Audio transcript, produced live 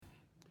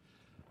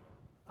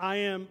I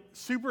am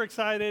super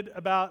excited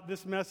about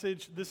this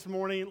message this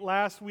morning.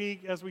 Last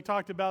week, as we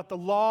talked about the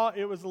law,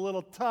 it was a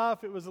little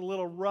tough, it was a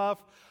little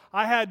rough.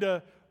 I had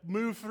to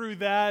move through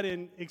that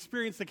and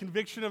experience the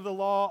conviction of the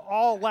law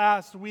all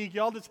last week.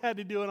 Y'all just had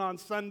to do it on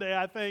Sunday,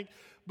 I think.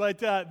 But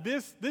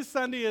this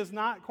Sunday is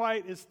not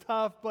quite as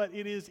tough, but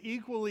it is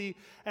equally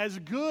as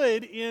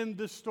good in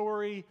the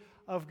story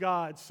of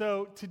God.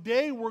 So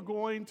today we're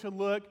going to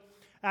look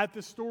at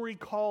the story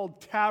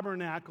called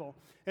Tabernacle.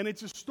 And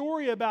it's a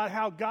story about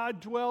how God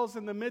dwells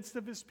in the midst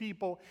of his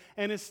people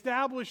and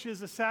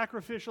establishes a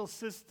sacrificial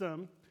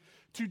system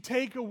to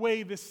take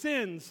away the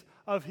sins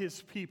of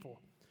his people.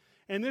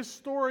 And this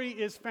story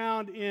is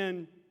found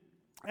in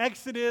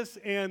Exodus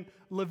and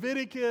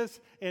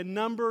Leviticus and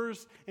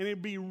Numbers, and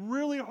it'd be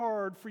really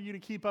hard for you to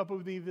keep up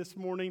with me this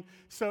morning.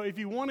 So if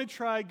you want to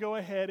try, go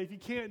ahead. If you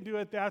can't do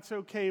it, that's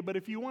okay. But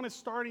if you want a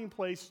starting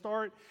place,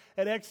 start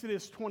at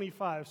Exodus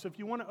 25. So if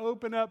you want to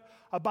open up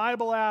a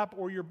Bible app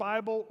or your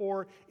Bible,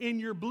 or in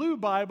your blue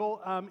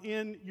Bible,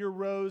 in your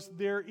rows,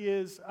 there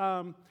is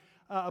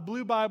a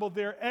blue Bible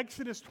there.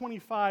 Exodus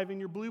 25 in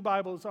your blue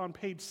Bible is on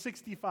page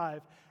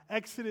 65.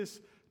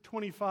 Exodus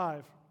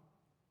 25.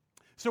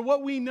 So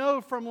what we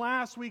know from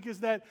last week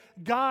is that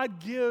God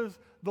gives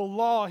the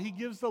law. He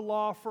gives the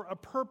law for a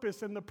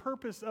purpose, and the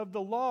purpose of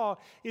the law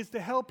is to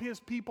help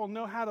his people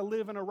know how to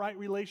live in a right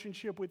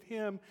relationship with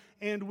him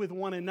and with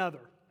one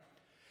another.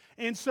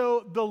 And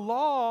so the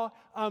law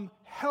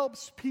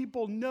helps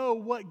people know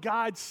what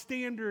God's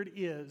standard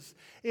is.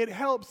 It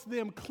helps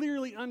them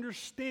clearly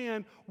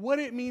understand what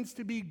it means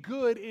to be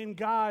good in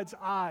God's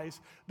eyes.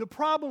 The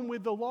problem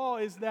with the law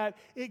is that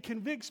it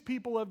convicts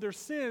people of their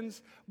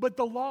sins, but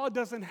the law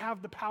doesn't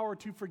have the power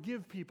to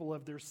forgive people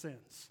of their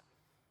sins.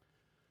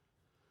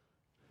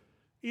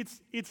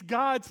 It's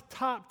God's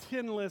top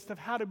 10 list of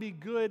how to be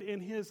good in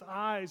his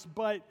eyes,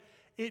 but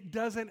it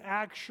doesn't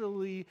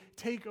actually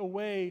take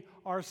away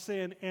our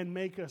sin and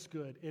make us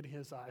good in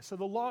his eyes. So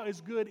the law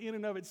is good in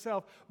and of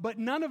itself, but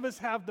none of us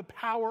have the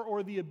power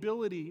or the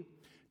ability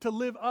to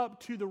live up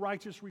to the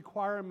righteous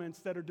requirements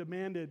that are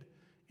demanded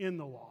in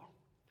the law.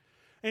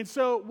 And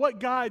so what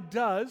God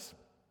does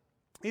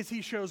is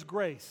he shows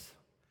grace.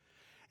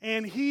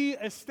 And he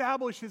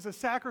establishes a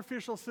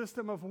sacrificial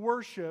system of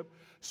worship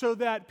so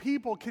that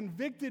people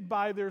convicted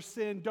by their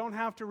sin don't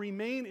have to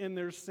remain in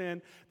their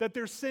sin, that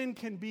their sin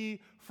can be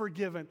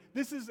forgiven.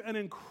 This is an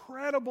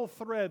incredible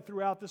thread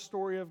throughout the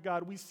story of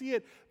God. We see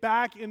it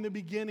back in the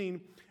beginning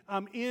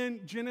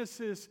in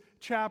Genesis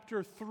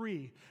chapter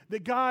 3,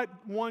 that God,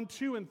 1,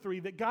 2, and 3,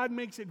 that God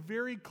makes it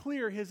very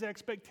clear his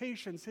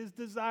expectations, his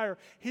desire,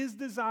 his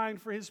design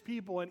for his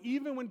people. And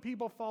even when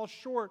people fall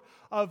short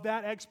of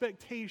that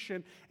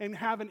expectation and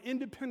have an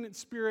independent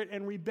spirit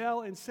and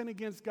rebel and sin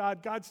against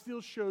God, God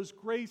still shows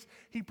grace.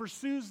 He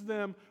pursues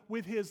them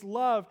with his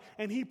love,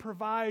 and he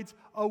provides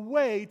a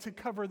way to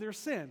cover their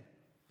sin.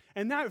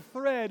 And that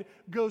thread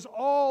goes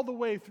all the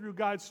way through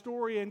God's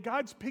story, and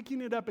God's picking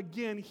it up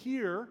again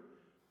here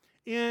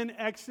in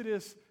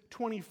Exodus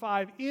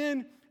 25,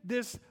 in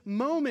this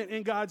moment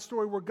in God's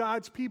story where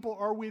God's people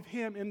are with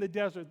him in the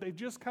desert. They've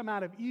just come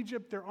out of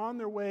Egypt. They're on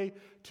their way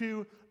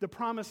to the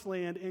promised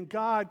land, and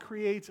God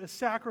creates a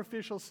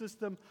sacrificial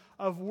system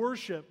of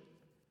worship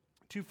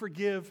to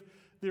forgive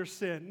their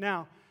sin.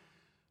 Now,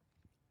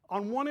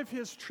 on one of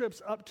his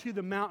trips up to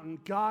the mountain,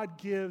 God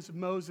gives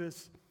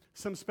Moses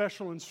some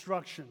special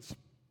instructions.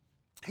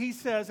 He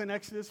says in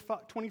Exodus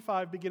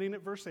 25, beginning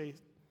at verse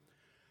 8,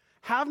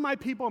 "Have my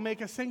people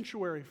make a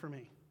sanctuary for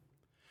me,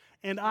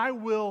 and I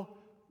will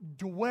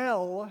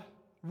dwell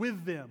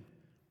with them.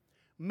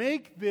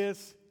 Make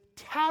this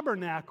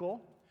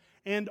tabernacle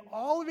and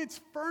all of its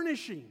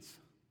furnishings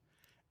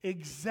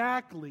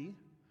exactly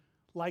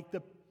like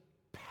the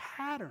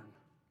pattern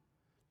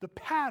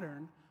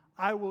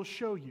I will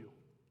show you."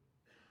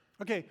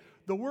 Okay,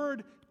 the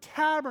word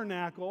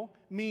tabernacle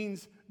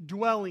means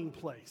dwelling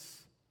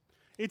place.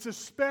 It's a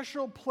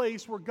special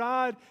place where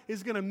God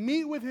is going to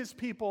meet with his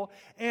people,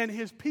 and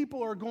his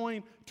people are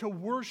going to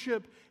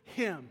worship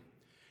him.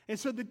 And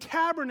so the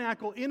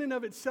tabernacle in and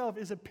of itself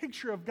is a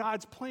picture of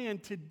God's plan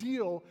to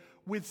deal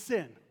with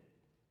sin.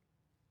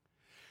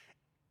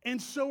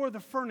 And so are the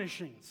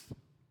furnishings.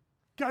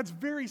 God's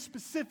very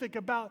specific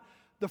about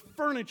the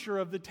furniture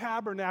of the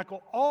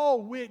tabernacle,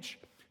 all which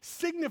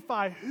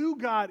signify who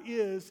God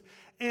is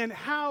and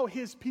how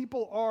his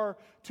people are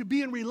to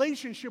be in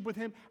relationship with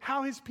him,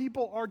 how his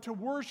people are to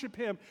worship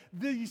him.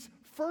 These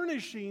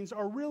furnishings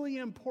are really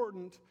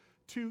important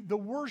to the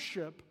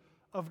worship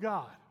of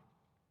God.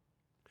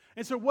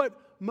 And so what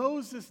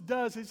Moses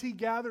does is he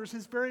gathers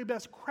his very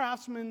best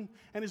craftsmen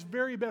and his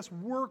very best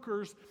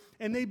workers,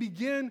 and they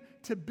begin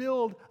to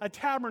build a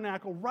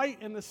tabernacle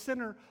right in the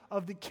center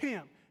of the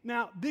camp.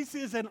 Now, this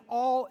is an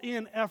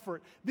all-in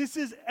effort. This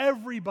is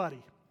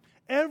everybody.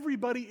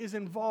 Everybody is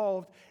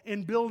involved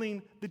in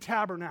building the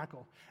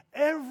tabernacle.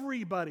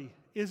 Everybody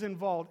is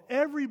involved.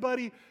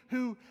 Everybody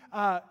who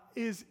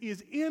is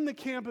in the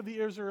camp of the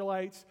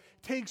Israelites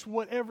takes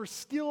whatever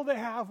skill they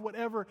have,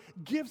 whatever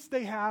gifts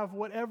they have,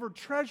 whatever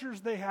treasures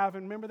they have.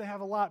 And remember, they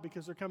have a lot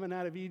because they're coming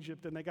out of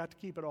Egypt and they got to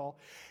keep it all.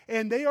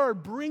 And they are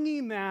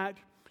bringing that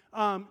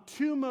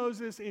to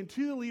Moses and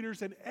to the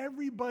leaders, and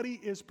everybody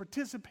is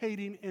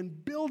participating in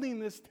building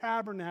this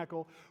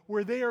tabernacle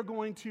where they are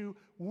going to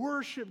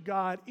worship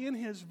God in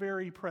His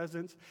very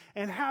presence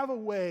and have a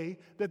way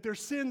that their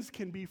sins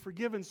can be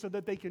forgiven so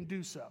that they can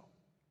do so.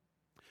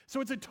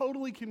 So it's a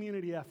totally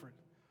community effort.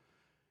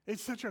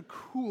 It's such a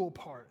cool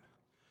part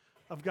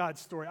of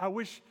God's story. I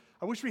wish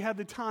we had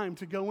the time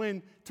to go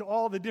into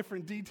all the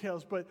different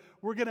details, but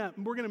we're gonna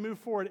move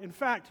forward. In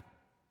fact,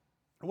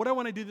 what I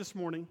want to do this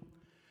morning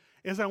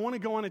is I want to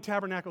go on a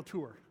tabernacle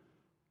tour.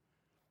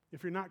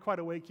 If you're not quite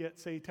awake yet,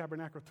 say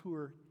tabernacle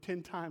tour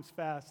 10 times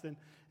fast, and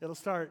it'll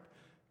start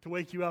to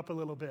wake you up a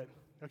little bit,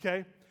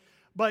 okay?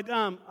 But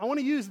I want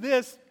to use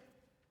this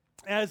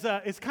as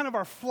it's kind of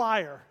our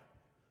flyer.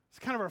 It's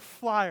kind of our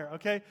flyer,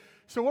 okay?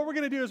 So what we're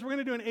going to do is we're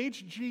going to do an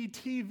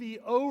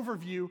HGTV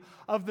overview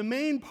of the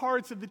main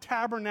parts of the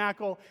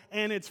tabernacle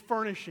and its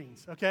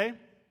furnishings, okay?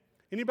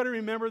 Anybody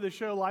remember the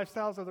show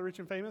Lifestyles of the Rich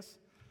and Famous?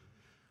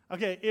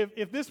 Okay,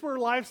 if this were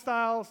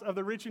Lifestyles of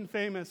the Rich and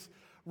Famous,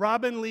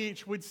 Robin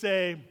Leach would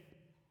say,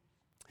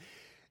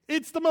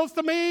 "It's the most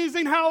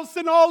amazing house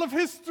in all of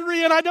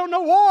history, and I don't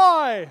know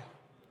why."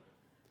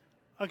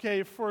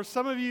 Okay, for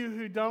some of you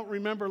who don't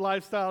remember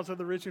Lifestyles of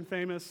the Rich and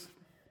Famous,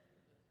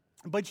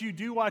 but you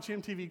do watch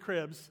MTV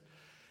Cribs,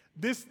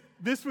 this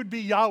would be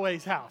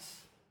Yahweh's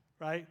house,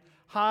 right?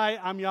 "Hi,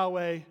 I'm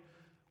Yahweh.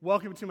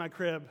 Welcome to my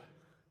crib.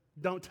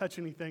 Don't touch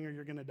anything or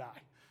you're going to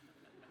die."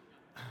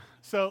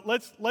 So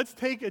let's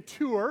take a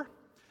tour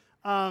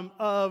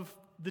of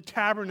the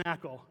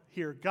tabernacle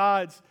here,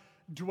 God's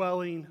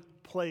dwelling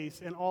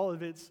place and all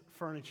of its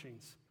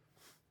furnishings.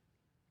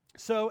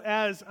 So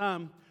as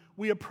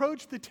we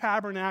approach the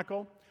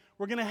tabernacle,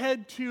 we're going to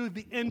head to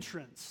the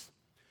entrance,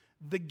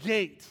 the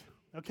gate,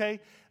 okay?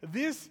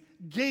 This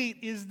gate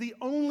is the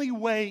only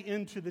way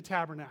into the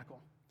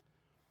tabernacle.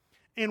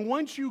 And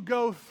once you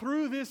go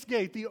through this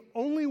gate, the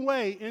only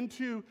way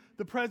into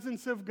the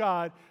presence of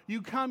God,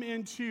 you come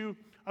into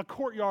a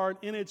courtyard,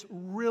 and it's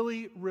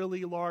really,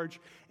 really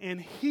large. And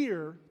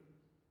here,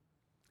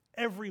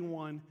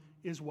 everyone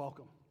is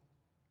welcome.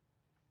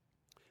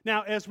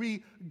 Now, as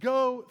we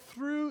go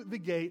through the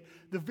gate,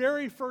 the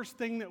very first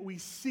thing that we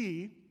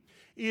see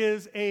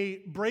is a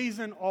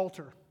brazen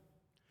altar.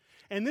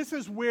 And this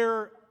is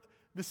where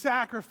the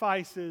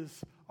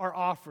sacrifices are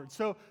offered.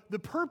 So the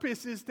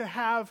purpose is to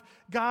have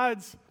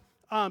God's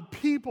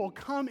people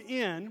come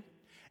in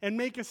and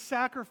make a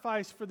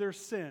sacrifice for their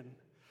sin,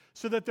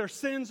 so that their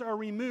sins are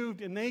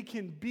removed and they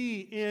can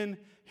be in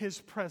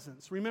His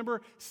presence.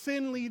 Remember,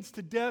 sin leads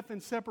to death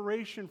and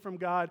separation from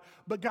God,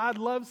 but God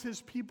loves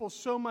His people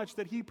so much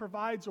that He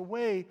provides a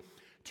way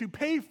to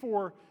pay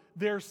for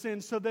their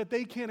sins so that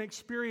they can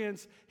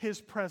experience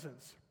His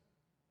presence.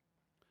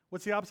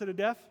 What's the opposite of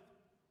death?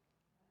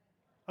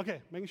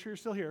 Okay, making sure you're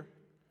still here.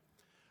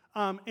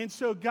 And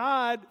so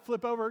God,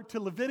 flip over to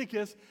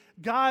Leviticus,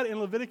 God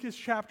in Leviticus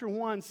chapter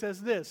 1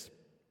 says this: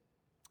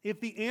 "If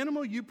the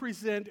animal you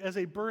present as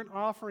a burnt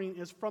offering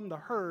is from the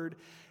herd,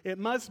 it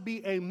must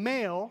be a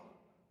male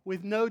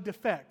with no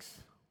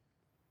defects.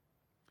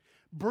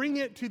 Bring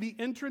it to the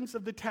entrance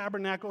of the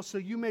tabernacle so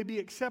you may be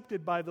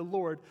accepted by the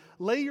Lord.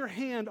 Lay your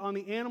hand on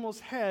the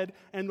animal's head,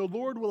 and the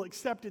Lord will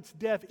accept its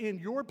death in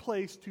your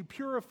place to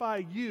purify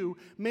you,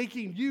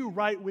 making you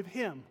right with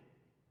Him."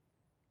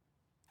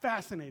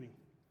 Fascinating.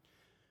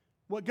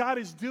 What God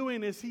is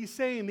doing is He's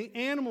saying the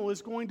animal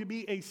is going to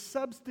be a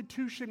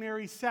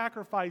substitutionary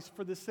sacrifice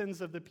for the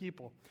sins of the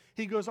people.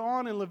 He goes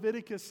on in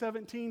Leviticus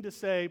 17 to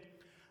say,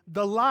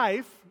 "The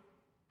life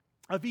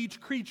of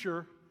each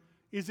creature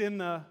is in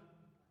the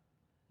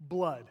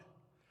blood.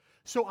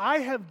 So I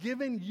have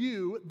given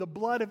you the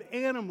blood of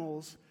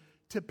animals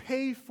to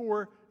pay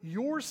for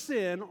your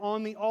sin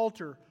on the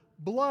altar.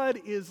 Blood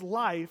is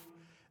life.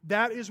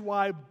 That is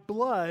why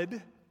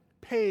blood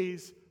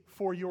pays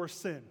for your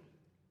sin."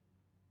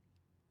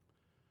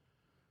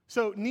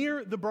 So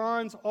near the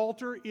bronze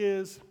altar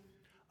is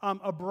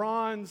a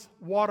bronze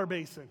water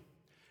basin.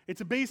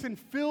 It's a basin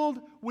filled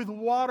with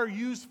water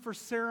used for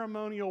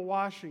ceremonial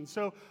washing.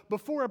 So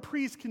before a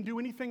priest can do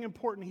anything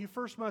important, he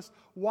first must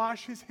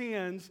wash his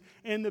hands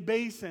in the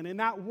basin. And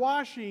that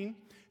washing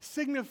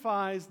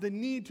signifies the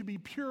need to be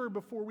pure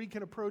before we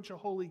can approach a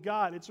holy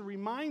God. It's a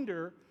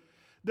reminder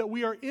that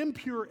we are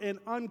impure and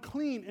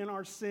unclean in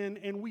our sin,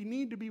 and we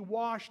need to be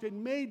washed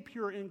and made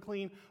pure and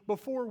clean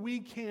before we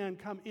can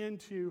come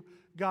into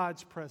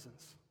God's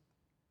presence.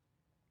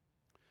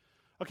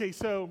 Okay,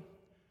 so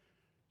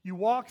you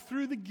walk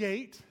through the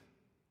gate,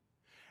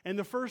 and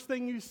the first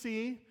thing you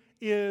see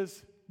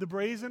is the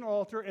brazen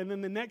altar, and then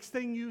the next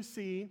thing you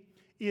see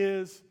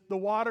is the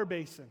water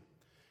basin.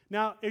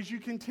 Now, as you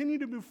continue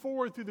to move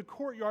forward through the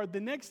courtyard, the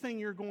next thing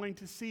you're going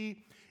to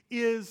see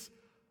is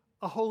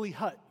a holy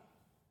hut.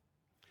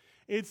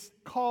 It's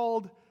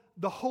called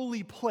the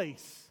holy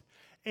place.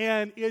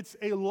 And it's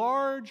a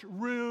large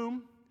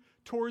room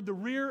toward the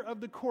rear of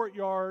the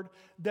courtyard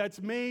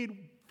that's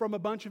made from a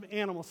bunch of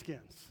animal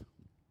skins.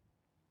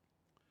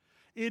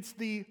 It's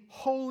the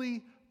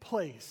holy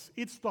place.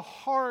 It's the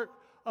heart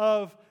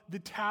of the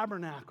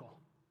tabernacle.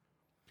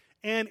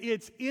 And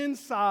it's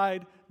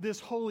inside this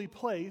holy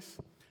place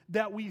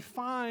that we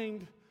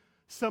find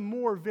some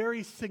more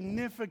very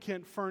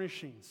significant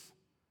furnishings.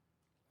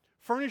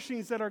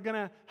 Furnishings that are going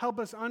to help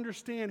us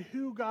understand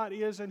who God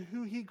is and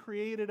who He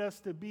created us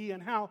to be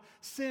and how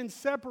sin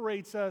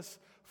separates us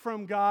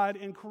from God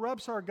and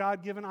corrupts our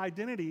God-given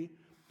identity.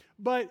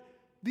 But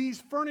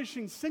these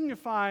furnishings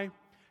signify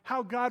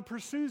how God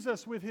pursues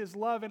us with His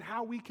love and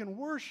how we can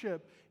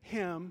worship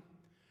Him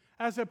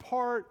as a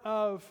part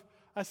of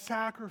a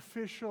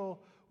sacrificial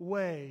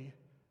way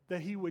that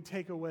He would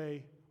take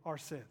away our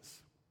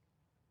sins.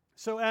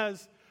 So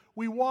as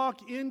we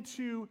walk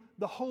into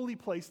the holy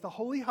place, the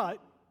holy hut,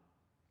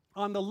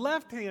 on the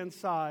left-hand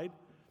side,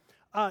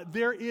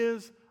 there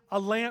is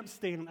a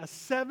lampstand, a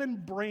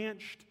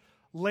 7-branched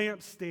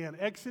lampstand.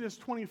 Exodus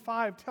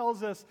 25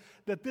 tells us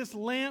that this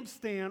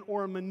lampstand,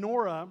 or a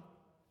menorah,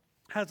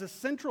 has a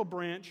central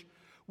branch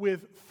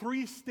with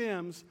 3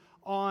 stems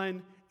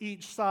on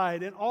each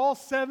side. And all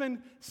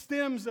 7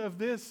 stems of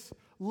this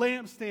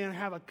lampstand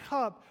have a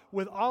cup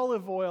with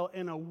olive oil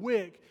and a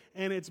wick,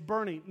 and it's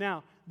burning.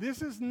 Now,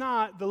 this is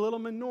not the little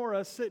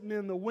menorah sitting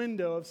in the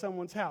window of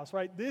someone's house,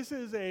 right? This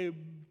is a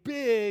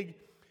big,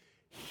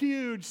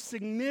 huge,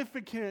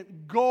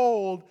 significant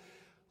gold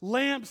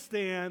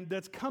lampstand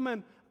that's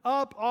coming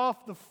up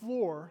off the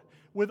floor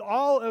with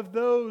all of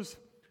those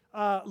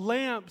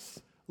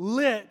lamps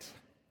lit,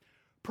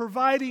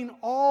 providing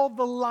all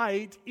the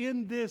light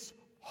in this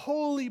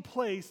holy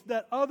place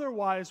that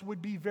otherwise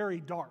would be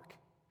very dark.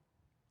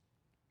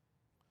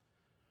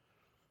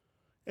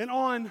 And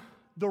on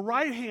the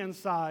right-hand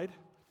side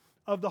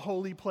of the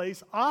holy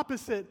place,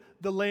 opposite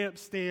the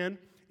lampstand,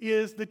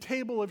 is the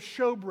table of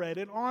showbread,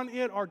 and on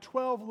it are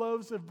 12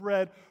 loaves of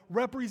bread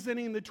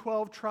representing the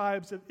 12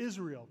 tribes of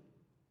Israel.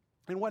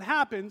 And what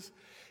happens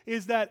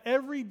is that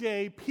every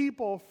day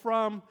people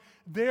from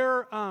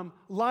their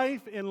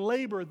life and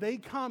labor, they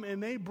come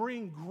and they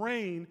bring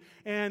grain,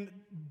 and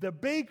the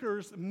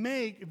bakers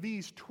make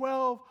these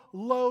 12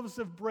 loaves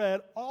of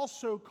bread,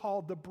 also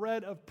called the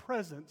bread of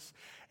presence.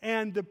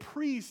 And the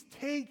priests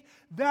take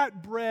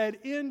that bread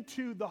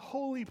into the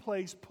holy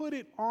place, put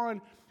it on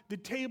the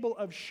table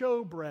of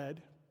showbread,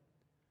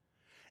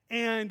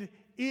 and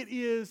it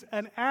is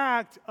an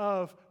act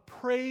of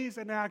praise,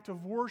 an act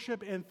of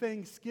worship and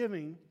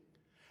thanksgiving,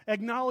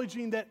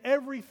 acknowledging that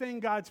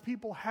everything God's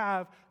people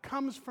have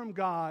comes from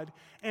God,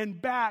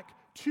 and back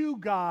to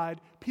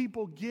God,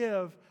 people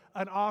give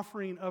an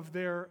offering of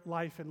their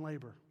life and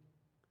labor.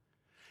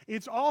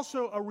 It's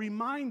also a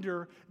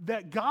reminder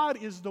that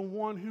God is the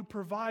one who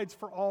provides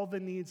for all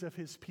the needs of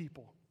His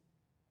people.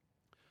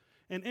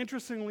 And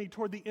interestingly,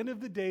 toward the end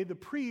of the day, the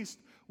priest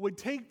would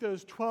take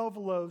those 12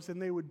 loaves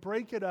and they would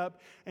break it up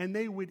and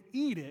they would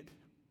eat it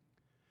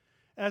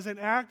as an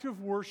act of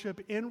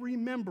worship in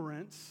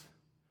remembrance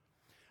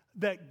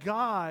that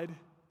God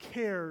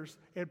cares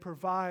and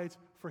provides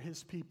for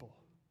His people.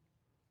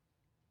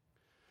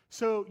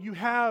 So you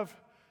have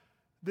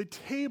the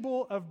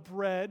table of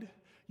bread,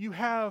 you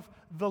have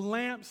the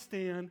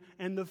lampstand,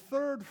 and the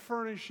third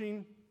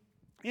furnishing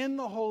in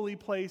the holy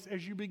place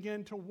as you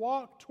begin to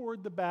walk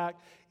toward the back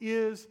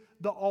is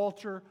the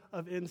altar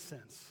of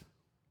incense.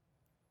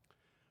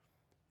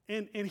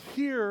 And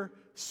here,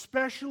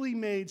 specially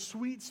made,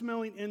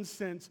 sweet-smelling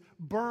incense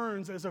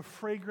burns as a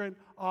fragrant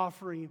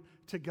offering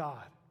to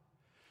God.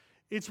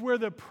 It's where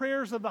the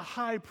prayers of the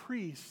high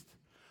priest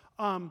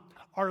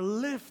are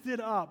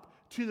lifted up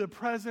to the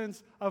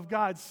presence of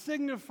God,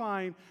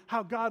 signifying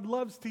how God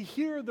loves to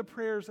hear the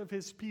prayers of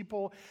His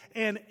people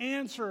and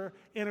answer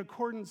in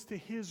accordance to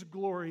His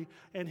glory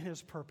and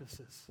His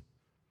purposes.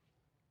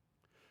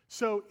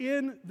 So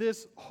in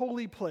this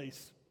holy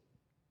place,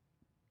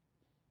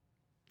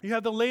 you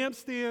have the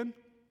lampstand,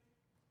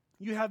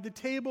 you have the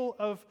table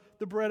of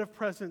the bread of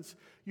presence,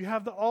 you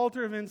have the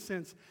altar of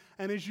incense,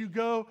 and as you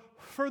go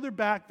further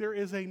back, there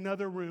is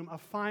another room, a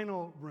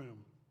final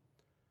room.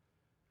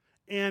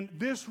 And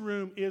this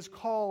room is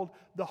called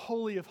the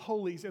Holy of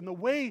Holies. And the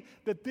way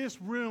that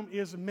this room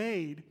is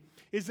made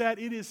is that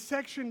it is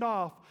sectioned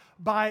off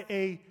by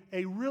a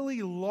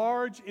really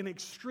large and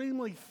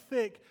extremely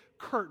thick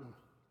curtain.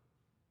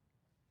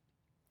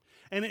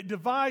 And it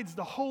divides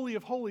the Holy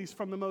of Holies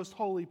from the most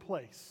holy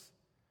place.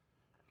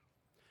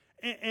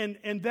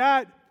 And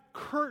that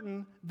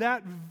curtain,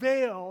 that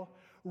veil,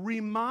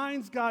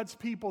 reminds God's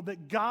people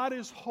that God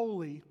is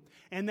holy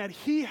and that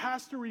He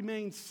has to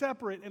remain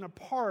separate and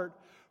apart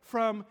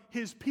from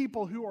His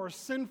people who are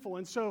sinful.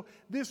 And so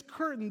this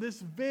curtain, this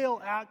veil,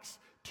 acts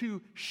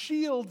to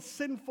shield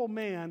sinful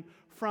man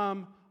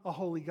from a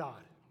holy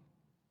God.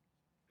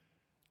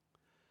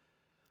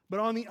 But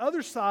on the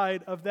other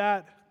side of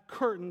that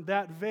curtain,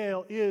 that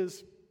veil,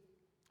 is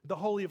the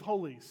Holy of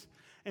Holies.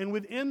 And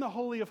within the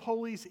Holy of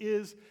Holies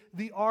is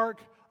the Ark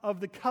of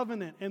the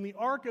Covenant. And the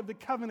Ark of the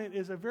Covenant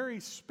is a very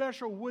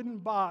special wooden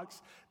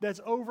box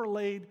that's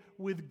overlaid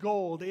with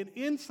gold. And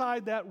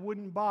inside that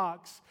wooden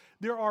box,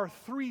 there are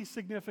three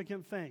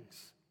significant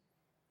things.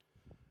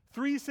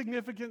 Three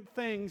significant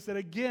things that,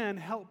 again,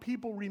 help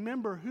people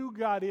remember who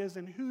God is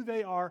and who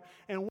they are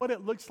and what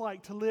it looks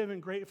like to live in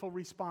grateful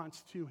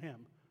response to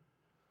Him.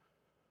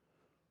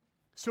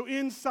 So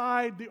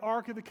inside the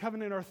Ark of the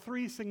Covenant are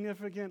three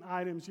significant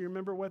items. You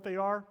remember what they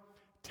are?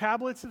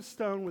 Tablets of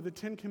stone with the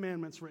Ten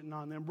Commandments written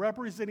on them,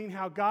 representing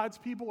how God's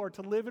people are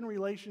to live in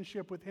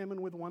relationship with Him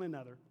and with one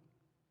another.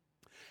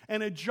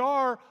 And a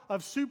jar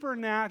of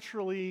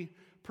supernaturally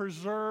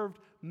preserved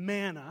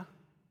manna,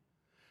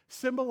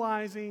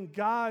 symbolizing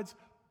God's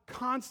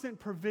constant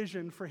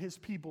provision for His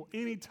people,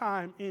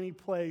 anytime, any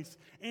place,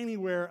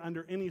 anywhere,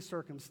 under any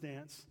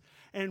circumstance.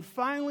 And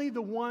finally,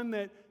 the one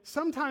that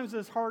sometimes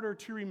is harder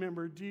to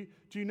remember. Do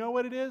you know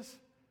what it is?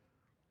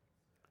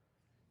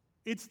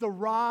 It's the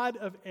rod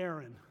of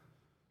Aaron.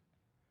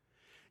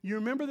 You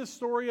remember the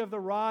story of the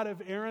rod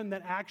of Aaron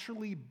that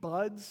actually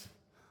buds?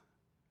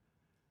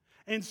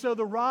 And so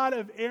the rod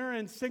of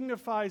Aaron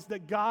signifies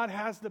that God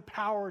has the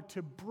power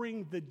to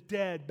bring the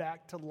dead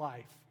back to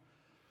life.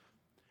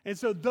 And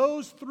so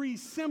those three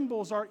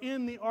symbols are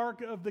in the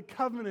Ark of the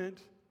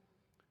Covenant.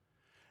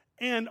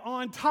 And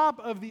on top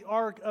of the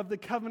Ark of the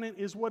Covenant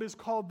is what is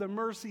called the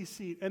mercy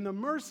seat. And the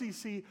mercy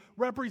seat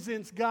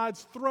represents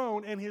God's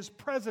throne and His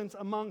presence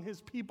among His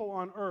people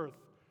on earth.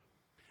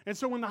 And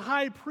so when the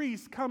high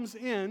priest comes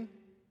in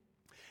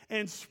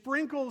and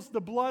sprinkles the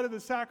blood of the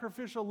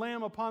sacrificial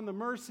lamb upon the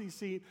mercy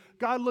seat,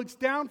 God looks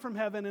down from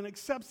heaven and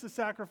accepts the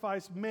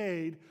sacrifice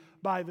made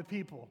by the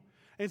people.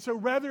 And so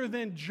rather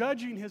than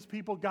judging His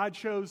people, God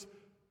shows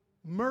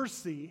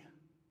mercy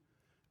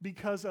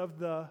because of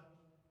the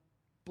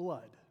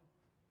blood.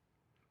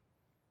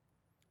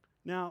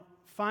 Now,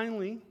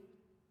 finally,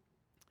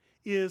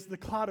 is the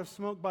cloud of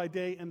smoke by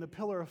day and the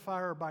pillar of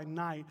fire by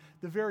night,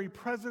 the very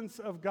presence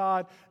of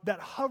God that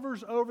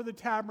hovers over the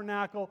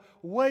tabernacle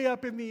way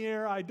up in the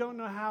air. I don't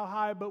know how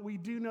high, but we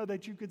do know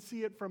that you could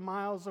see it from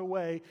miles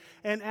away.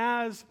 And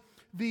as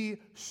the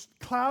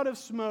cloud of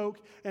smoke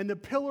and the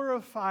pillar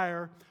of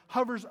fire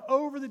hovers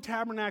over the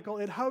tabernacle,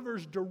 it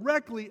hovers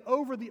directly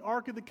over the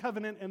Ark of the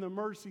Covenant and the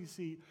mercy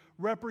seat,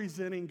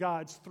 representing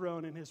God's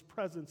throne and His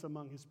presence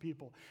among His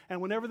people.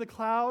 And whenever the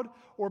cloud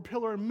or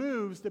pillar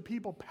moves, the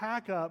people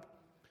pack up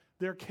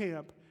their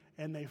camp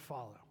and they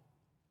follow.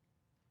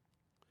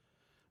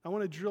 I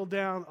want to drill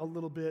down a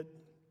little bit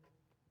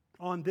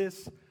on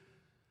this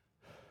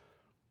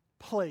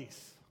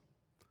place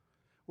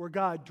where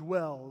God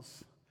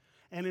dwells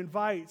and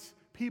invites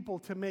people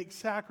to make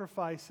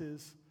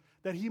sacrifices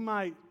that He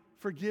might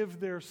forgive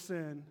their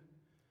sin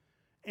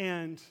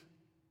and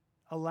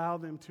allow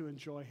them to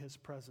enjoy His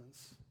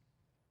presence.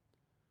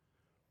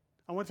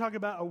 I want to talk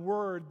about a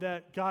word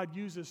that God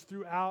uses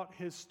throughout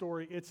His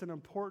story. It's an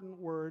important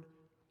word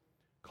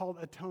called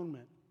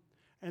atonement.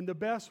 And the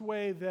best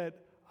way that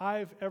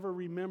I've ever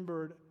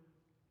remembered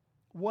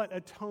what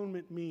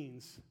atonement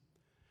means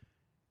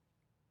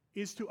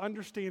is to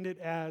understand it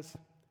as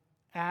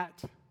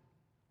at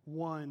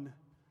one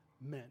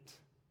meant.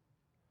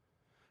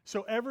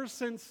 So ever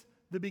since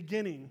the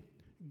beginning,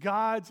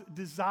 God's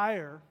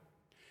desire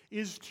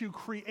is to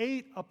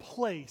create a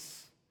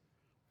place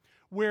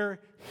where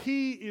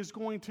He is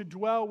going to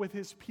dwell with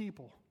His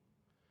people.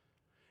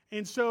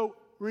 And so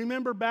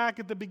remember back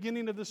at the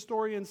beginning of the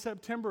story in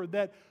September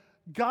that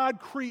God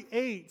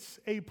creates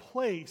a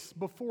place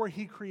before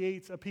He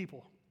creates a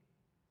people.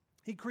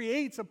 He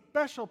creates a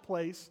special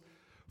place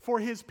for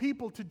His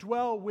people to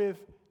dwell with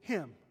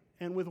Him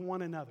and with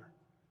one another.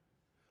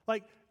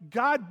 Like,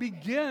 God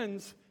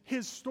begins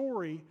His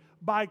story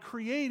by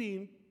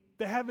creating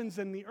the heavens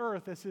and the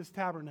earth as His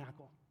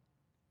tabernacle.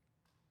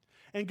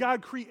 And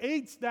God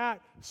creates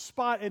that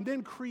spot and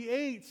then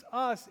creates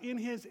us in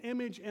His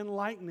image and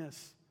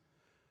likeness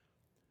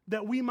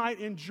that we might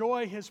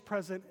enjoy His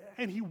presence,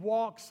 and He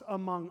walks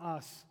among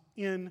us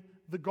in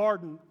the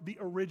garden, the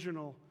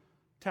original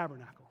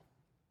tabernacle.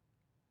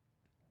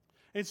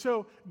 And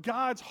so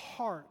God's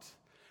heart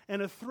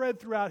and a thread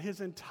throughout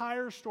His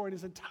entire story and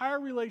His entire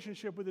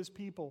relationship with His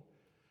people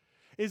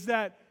is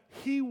that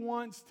He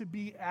wants to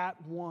be at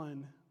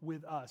one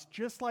with us.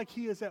 Just like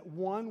He is at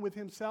one with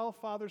Himself,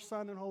 Father,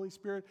 Son, and Holy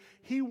Spirit,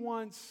 He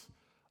wants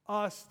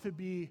us to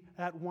be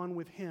at one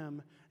with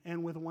Him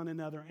and with one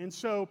another. And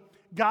so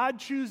God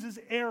chooses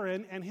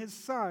Aaron and his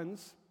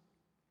sons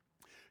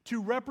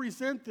to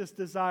represent this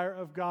desire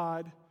of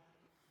God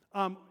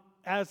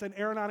as an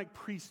Aaronic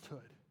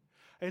priesthood.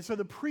 And so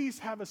the priests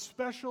have a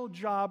special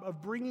job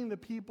of bringing the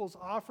people's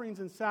offerings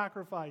and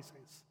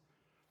sacrifices.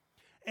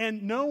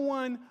 And no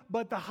one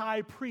but the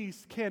high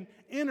priest can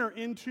enter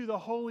into the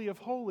Holy of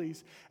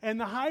Holies. And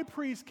the high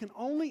priest can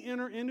only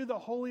enter into the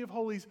Holy of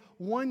Holies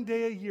one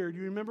day a year. Do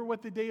you remember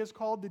what the day is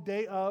called? The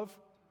day of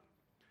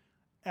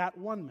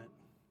at-one-ment,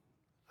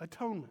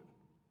 atonement.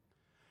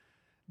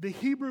 The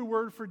Hebrew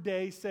word for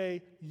day,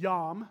 say,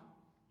 yom.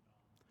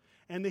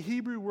 And the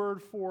Hebrew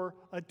word for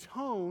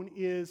atone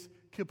is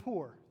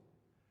kippur.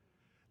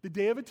 The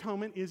Day of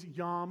Atonement is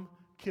Yom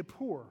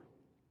Kippur.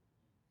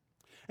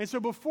 And so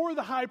before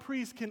the high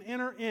priest can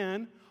enter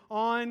in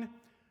on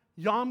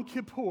Yom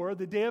Kippur,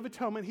 the Day of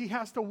Atonement, he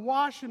has to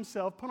wash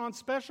himself, put on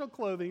special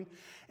clothing,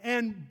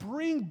 and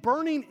bring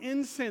burning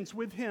incense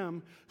with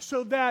him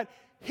so that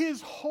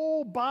his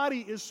whole body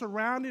is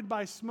surrounded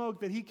by smoke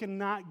that he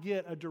cannot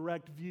get a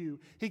direct view.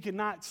 He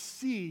cannot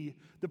see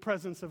the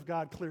presence of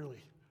God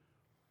clearly.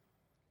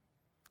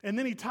 And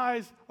then he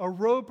ties a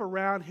rope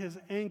around his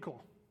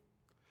ankle.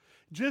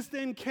 Just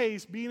in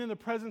case being in the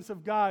presence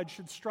of God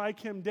should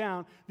strike him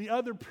down, the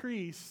other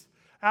priests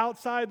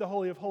outside the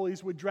Holy of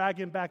Holies would drag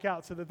him back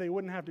out so that they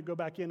wouldn't have to go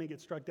back in and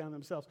get struck down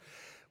themselves.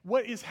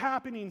 What is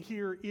happening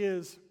here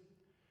is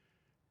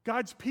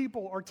God's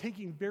people are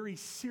taking very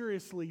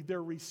seriously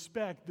their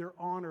respect, their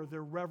honor,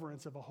 their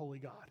reverence of a holy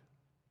God.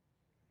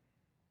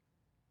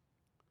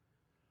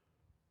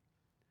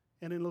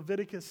 And in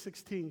Leviticus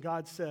 16,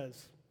 God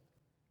says,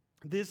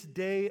 "This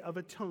day of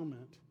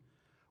atonement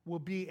will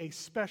be a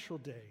special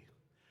day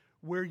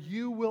where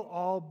you will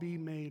all be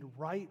made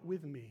right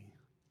with me.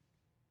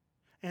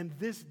 And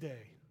this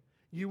day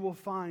you will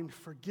find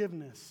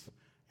forgiveness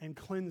and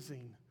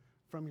cleansing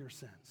from your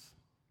sins."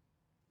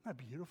 Isn't that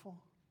beautiful?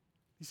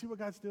 You see what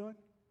God's doing?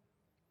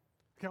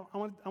 Okay, I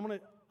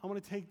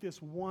want to take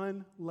this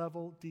one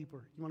level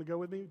deeper. You want to go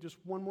with me? Just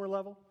one more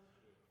level?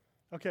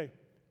 Okay,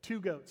 2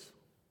 goats.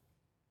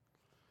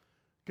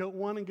 Goat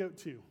 1 and goat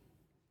 2.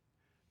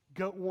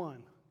 Goat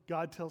 1,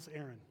 God tells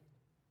Aaron,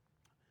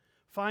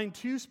 "Find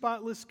 2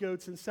 spotless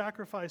goats and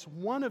sacrifice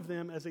one of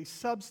them as a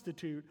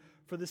substitute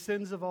for the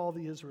sins of all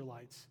the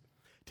Israelites.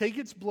 Take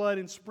its blood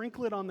and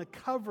sprinkle it on the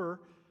cover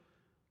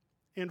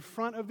in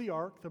front of the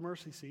ark, the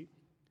mercy seat,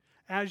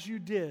 as you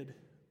did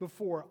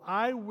before.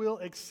 I will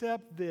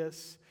accept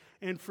this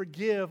and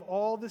forgive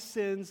all the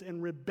sins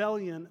and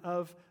rebellion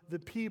of the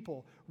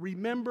people.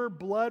 Remember,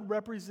 blood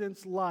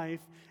represents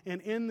life,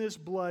 and in this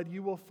blood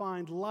you will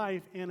find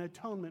life and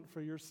atonement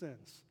for your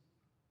sins."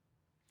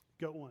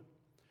 Goat 1.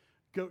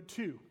 Goat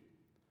 2.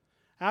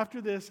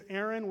 After this,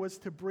 Aaron was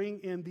to bring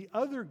in the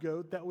other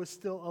goat that was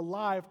still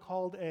alive,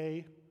 called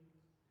a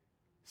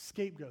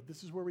scapegoat.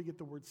 This is where we get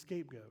the word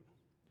scapegoat.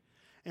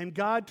 And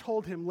God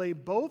told him, "Lay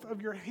both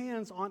of your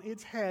hands on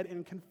its head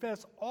and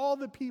confess all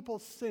the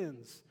people's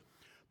sins,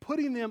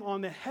 putting them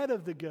on the head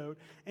of the goat,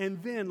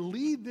 and then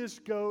lead this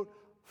goat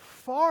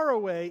far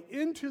away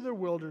into the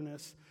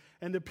wilderness,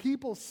 and the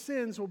people's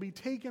sins will be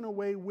taken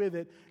away with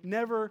it,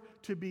 never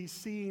to be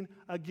seen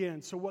again."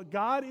 So what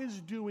God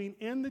is doing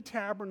in the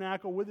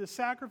tabernacle with the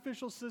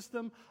sacrificial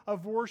system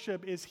of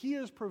worship is he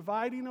is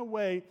providing a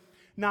way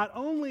not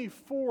only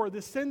for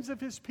the sins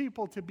of his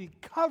people to be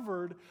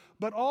covered,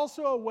 but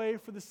also a way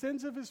for the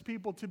sins of his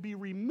people to be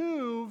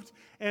removed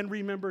and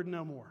remembered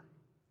no more.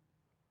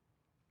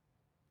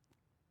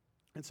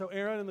 And so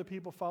Aaron and the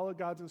people followed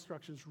God's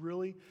instructions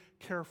really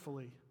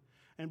carefully.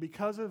 And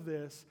because of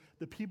this,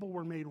 the people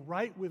were made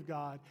right with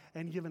God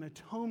and given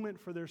atonement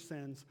for their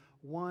sins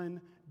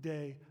one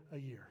day a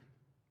year.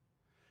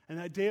 And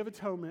that Day of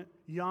Atonement,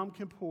 Yom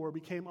Kippur,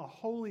 became a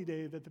holy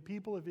day that the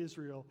people of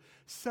Israel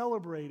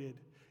celebrated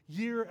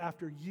year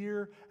after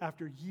year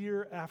after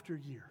year after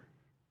year.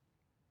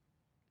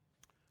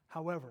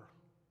 However,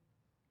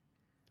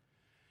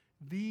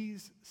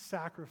 these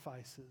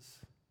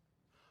sacrifices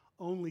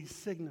only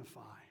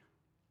signify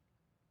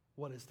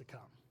what is to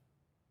come.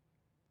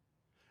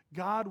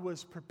 God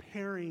was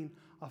preparing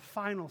a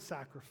final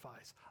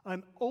sacrifice,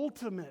 an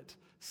ultimate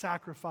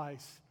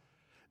sacrifice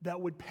that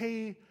would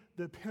pay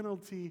the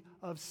penalty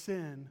of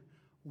sin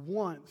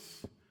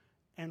once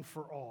and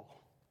for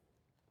all.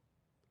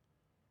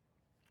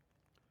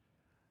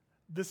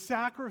 The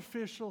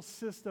sacrificial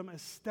system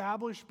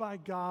established by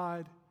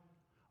God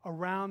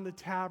around the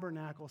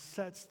tabernacle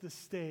sets the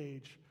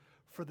stage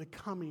for the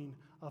coming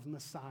of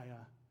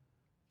Messiah,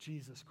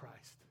 Jesus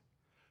Christ,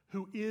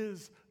 who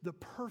is the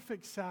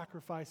perfect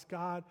sacrifice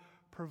God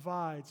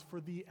provides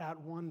for the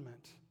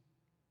at-one-ment,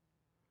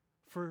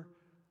 for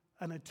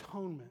an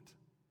atonement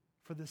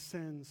for the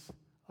sins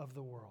of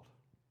the world.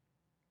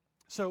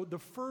 So the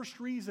first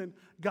reason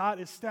God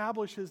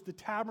establishes the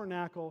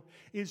tabernacle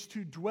is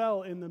to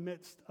dwell in the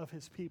midst of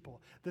his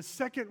people. The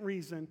second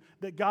reason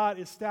that God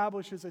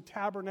establishes a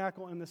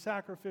tabernacle in the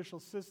sacrificial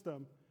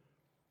system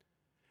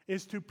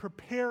is to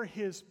prepare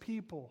his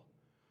people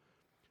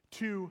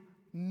to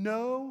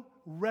know,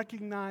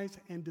 recognize,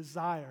 and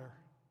desire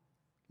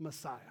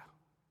Messiah.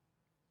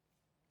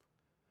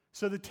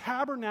 So the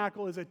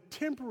tabernacle is a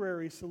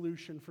temporary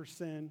solution for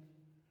sin.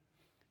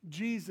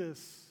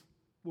 Jesus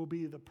will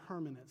be the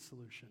permanent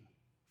solution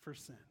for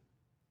sin.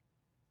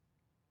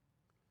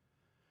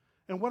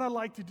 And what I'd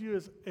like to do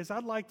is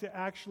I'd like to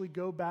actually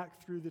go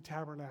back through the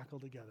tabernacle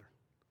together.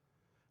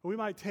 We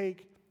might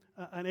take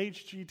an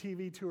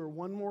HGTV tour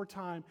one more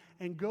time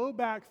and go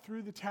back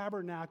through the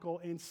tabernacle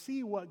and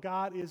see what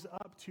God is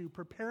up to,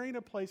 preparing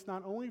a place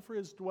not only for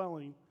his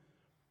dwelling,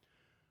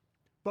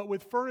 but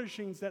with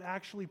furnishings that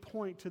actually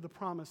point to the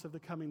promise of the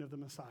coming of the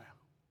Messiah.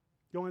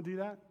 You want to do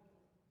that?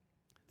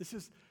 This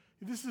is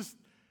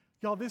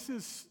Y'all, this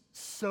is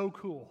so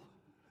cool.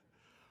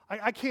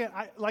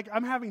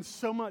 I'm having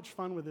so much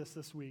fun with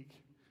this week.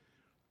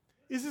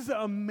 This is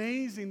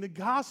amazing. The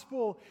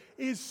gospel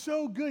is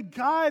so good.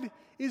 God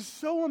is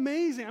so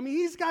amazing. I mean,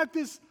 He's got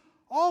this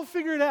all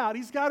figured out.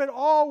 He's got it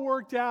all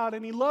worked out,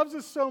 and He loves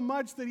us so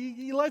much that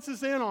He lets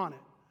us in on it.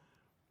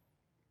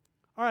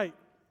 All right.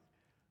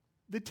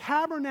 The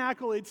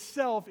tabernacle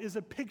itself is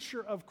a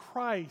picture of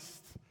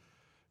Christ.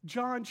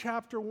 John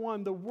chapter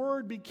 1, the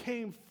Word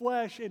became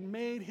flesh and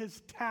made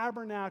His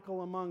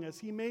tabernacle among us.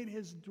 He made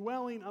His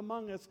dwelling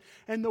among us.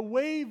 And the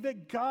way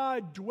that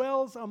God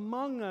dwells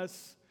among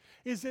us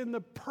is in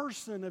the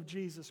person of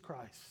Jesus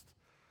Christ,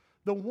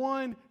 the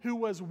one who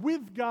was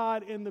with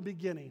God in the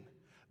beginning,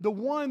 the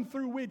one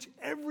through which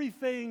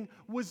everything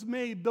was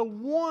made, the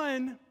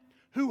one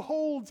who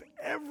holds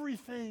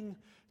everything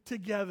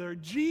together.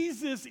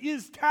 Jesus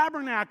is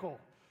tabernacle.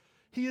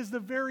 He is the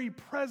very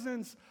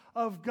presence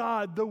of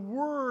God. The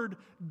word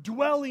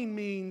dwelling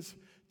means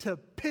to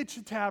pitch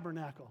a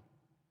tabernacle.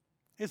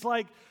 It's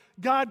like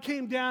God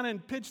came down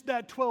and pitched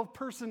that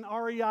 12-person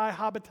REI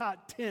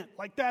Habitat tent.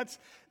 Like that's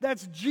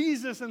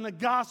Jesus and the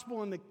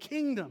gospel and the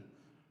kingdom.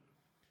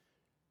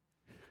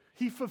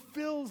 He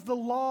fulfills the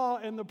law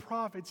and the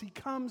prophets. He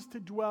comes to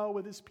dwell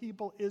with His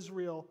people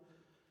Israel.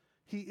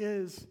 He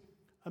is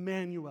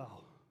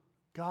Emmanuel,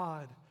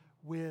 God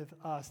with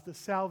us. The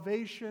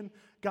salvation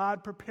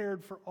God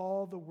prepared for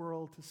all the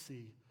world to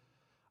see.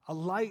 A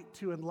light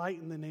to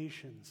enlighten the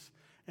nations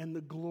and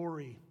the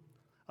glory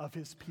of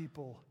His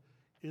people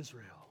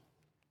Israel.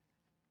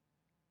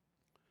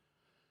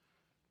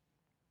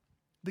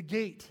 The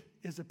gate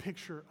is a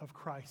picture of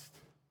Christ.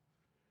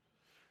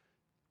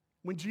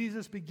 When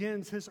Jesus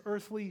begins His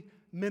earthly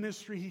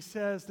ministry, He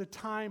says, the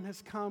time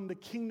has come, the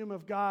kingdom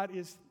of God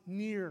is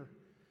near.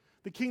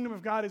 The kingdom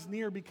of God is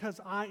near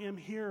because I am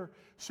here.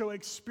 So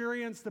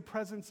experience the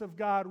presence of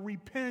God.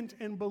 Repent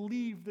and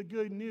believe the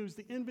good news.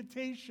 The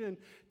invitation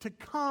to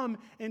come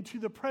into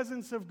the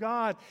presence of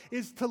God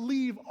is to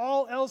leave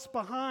all else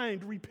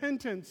behind,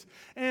 repentance,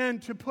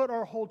 and to put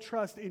our whole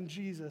trust in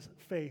Jesus,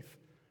 faith.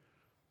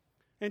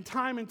 And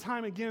time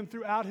again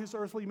throughout His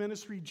earthly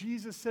ministry,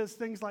 Jesus says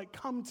things like,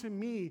 come to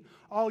me,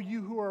 all you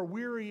who are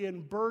weary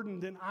and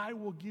burdened, and I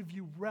will give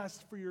you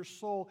rest for your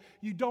soul.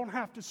 You don't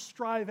have to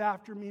strive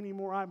after me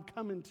anymore. I'm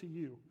coming to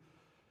you.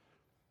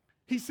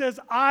 He says,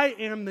 I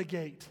am the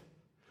gate,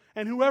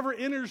 and whoever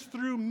enters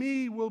through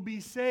me will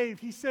be saved.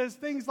 He says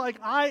things like,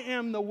 I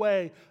am the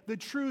way, the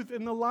truth,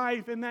 and the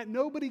life, and that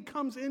nobody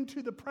comes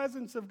into the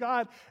presence of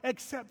God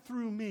except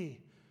through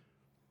me.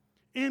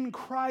 In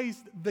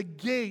Christ, the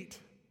gate,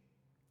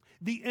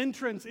 the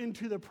entrance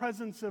into the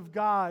presence of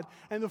God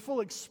and the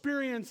full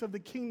experience of the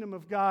kingdom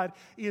of God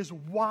is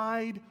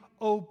wide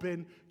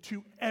open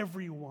to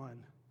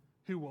everyone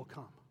who will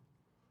come.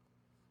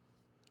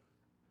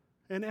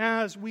 And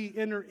as we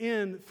enter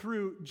in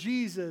through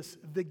Jesus,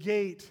 the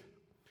gate,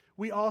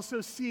 we also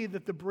see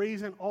that the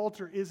brazen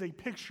altar is a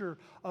picture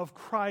of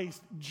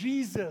Christ.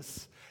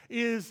 Jesus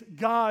is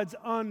God's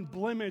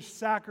unblemished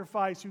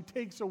sacrifice who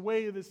takes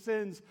away the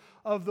sins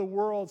of the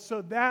world.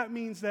 So that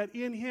means that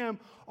in Him,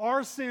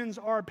 our sins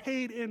are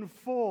paid in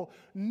full.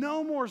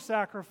 No more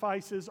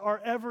sacrifices are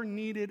ever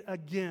needed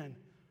again.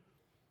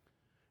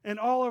 And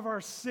all of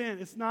our sin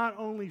is not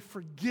only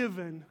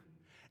forgiven,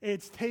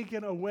 it's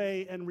taken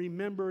away and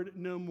remembered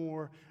no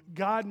more.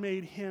 God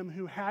made Him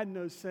who had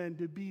no sin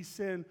to be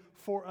sin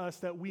for us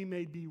that we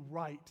may be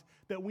right,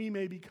 that we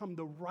may become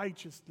the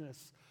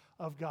righteousness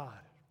of God.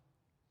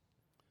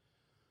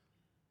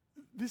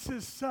 This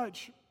is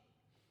such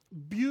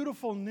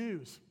beautiful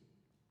news.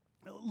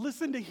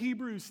 Listen to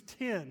Hebrews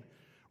 10,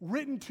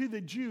 written to the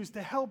Jews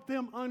to help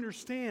them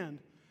understand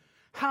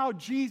how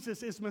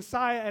Jesus is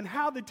Messiah and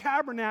how the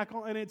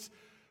tabernacle and its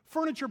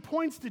furniture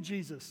points to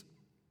Jesus.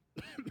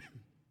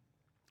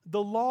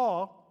 The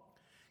law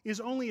is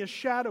only a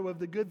shadow of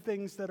the good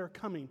things that are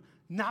coming,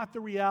 not the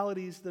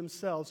realities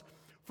themselves.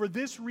 For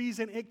this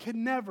reason, it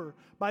can never,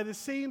 by the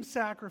same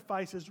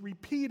sacrifices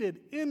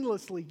repeated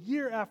endlessly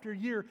year after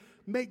year,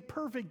 make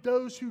perfect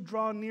those who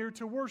draw near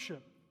to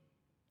worship.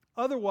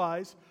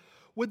 Otherwise,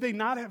 would they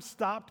not have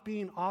stopped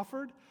being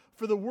offered?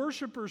 For the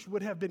worshipers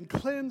would have been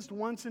cleansed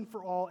once and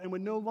for all and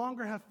would no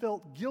longer have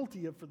felt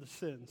guilty for the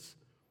sins.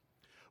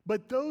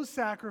 But those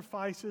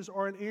sacrifices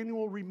are an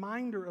annual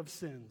reminder of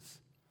sins.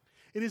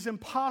 It is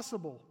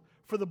impossible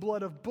for the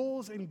blood of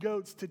bulls and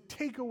goats to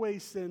take away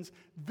sins.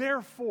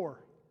 Therefore,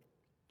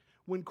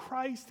 when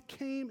Christ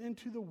came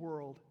into the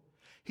world,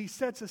 He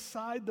sets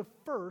aside the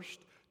first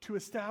to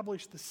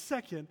establish the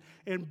second,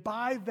 and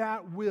by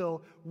that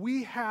will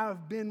we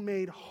have been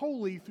made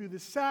holy through the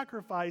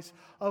sacrifice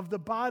of the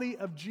body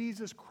of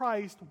Jesus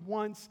Christ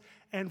once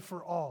and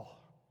for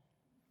all.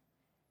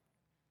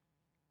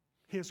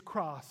 His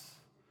cross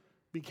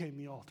became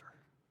the altar.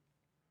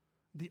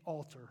 The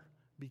altar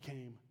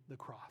became the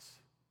cross.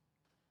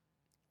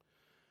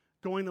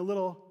 Going a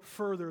little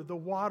further, the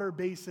water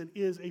basin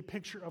is a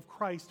picture of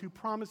Christ who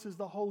promises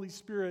the Holy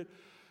Spirit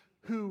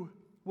who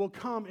will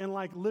come and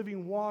like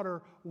living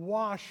water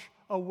wash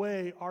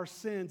away our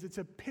sins. It's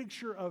a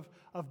picture of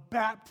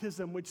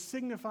baptism, which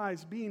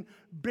signifies being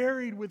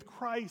buried with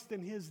Christ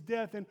in his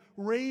death and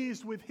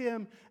raised with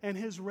him and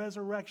his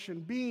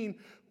resurrection, being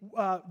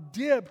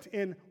dipped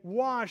and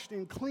washed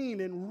and cleaned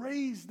and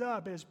raised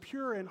up as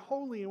pure and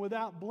holy and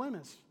without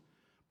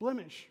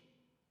blemish.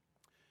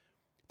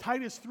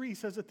 Titus 3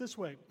 says it this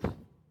way: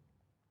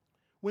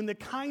 when the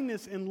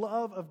kindness and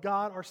love of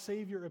God our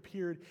Savior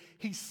appeared,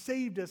 he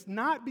saved us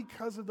not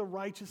because of the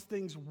righteous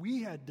things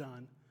we had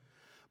done,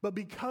 but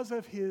because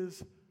of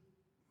his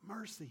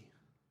mercy.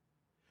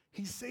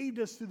 He saved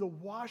us through the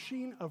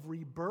washing of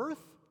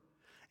rebirth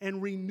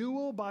and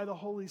renewal by the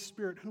Holy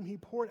Spirit, whom he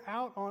poured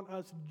out on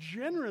us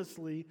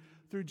generously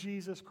through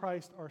Jesus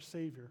Christ our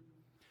Savior.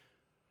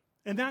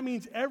 And that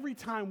means every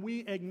time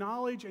we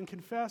acknowledge and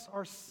confess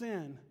our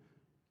sin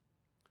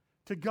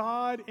to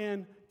God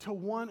and to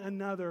one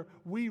another,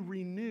 we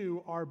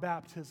renew our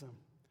baptism.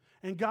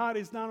 And God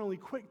is not only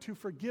quick to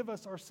forgive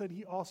us our sin,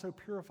 he also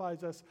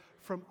purifies us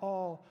from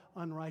all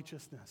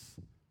unrighteousness.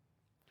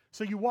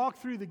 So you walk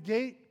through the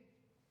gate,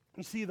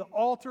 you see the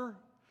altar,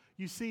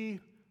 you see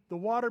the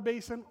water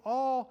basin,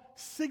 all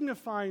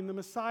signifying the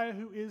Messiah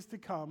who is to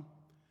come.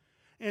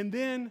 And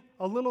then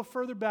a little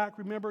further back,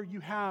 remember,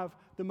 you have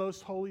the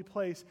most holy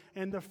place.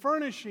 And the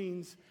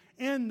furnishings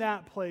in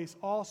that place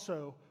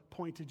also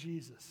point to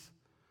Jesus.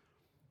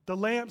 The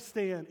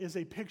lampstand is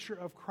a picture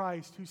of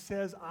Christ, who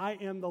says, I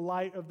am the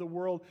light of the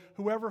world.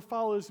 Whoever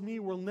follows me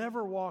will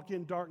never walk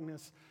in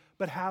darkness,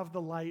 but have the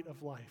light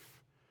of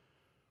life.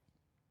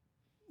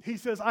 He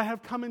says, I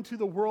have come into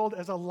the world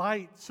as a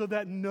light, so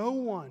that no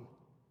one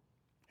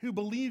who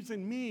believes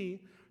in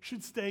me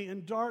should stay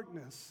in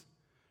darkness.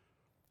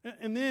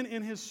 And then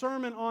in his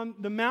sermon on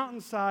the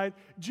mountainside,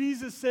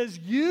 Jesus says,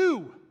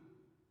 you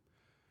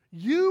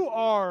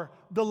are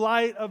the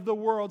light of the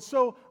world.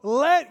 So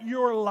let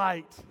your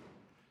light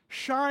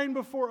shine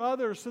before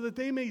others, so that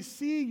they may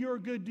see your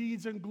good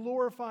deeds and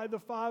glorify the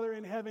Father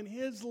in heaven.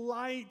 His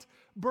light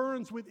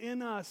burns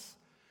within us,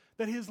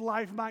 that his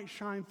life might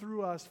shine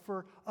through us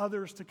for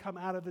others to come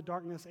out of the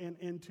darkness and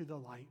into the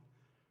light.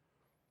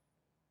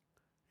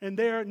 And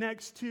there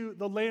next to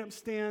the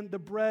lampstand, the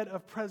bread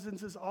of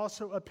presence is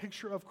also a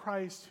picture of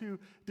Christ, who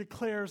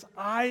declares,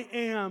 I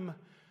am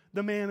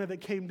the manna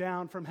that came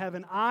down from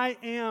heaven. I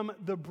am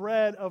the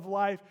bread of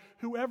life.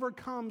 Whoever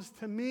comes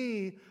to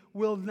me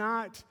will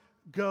not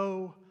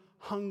go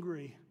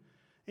hungry.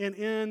 And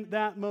in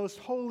that most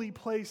holy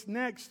place,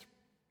 next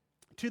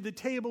to the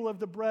table of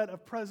the bread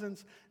of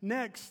presence,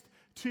 next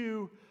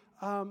to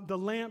the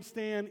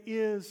lampstand,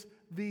 is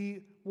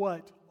the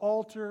what?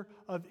 Altar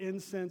of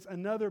incense,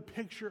 another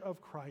picture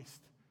of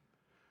Christ,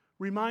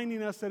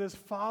 reminding us that as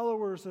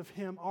followers of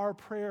him, our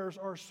prayers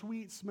are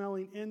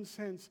sweet-smelling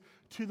incense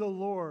to the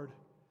Lord,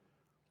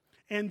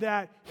 and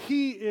that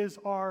he is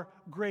our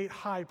great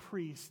high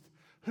priest,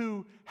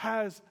 who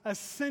has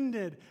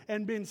ascended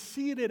and been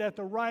seated at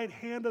the right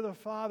hand of the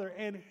Father,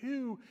 and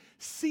who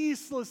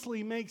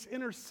ceaselessly makes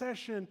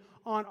intercession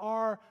on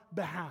our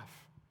behalf.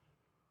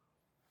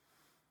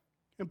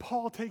 And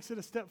Paul takes it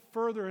a step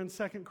further in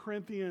 2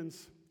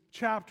 Corinthians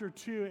chapter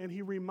 2, and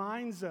he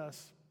reminds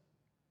us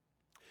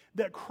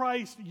that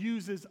Christ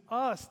uses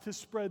us to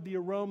spread the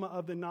aroma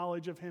of the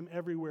knowledge of him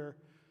everywhere.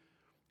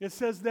 It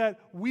says that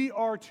we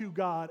are to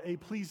God a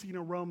pleasing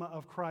aroma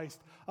of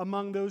Christ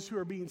among those who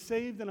are being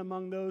saved and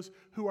among those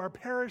who are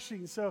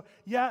perishing. So,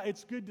 yeah,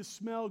 it's good to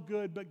smell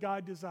good, but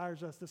God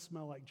desires us to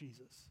smell like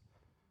Jesus.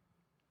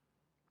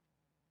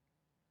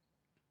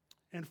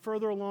 And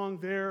further along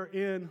there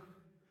in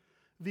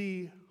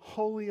the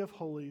Holy of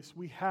Holies,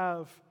 we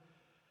have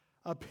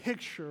a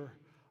picture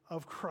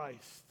of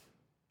Christ.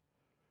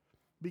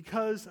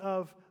 Because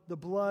of the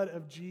blood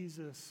of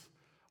Jesus,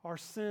 our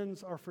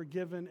sins are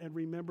forgiven and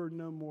remembered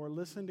no more.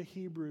 Listen to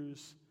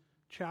Hebrews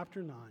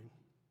chapter 9,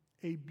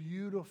 a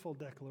beautiful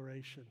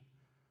declaration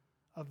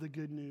of the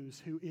good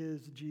news, who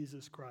is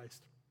Jesus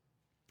Christ.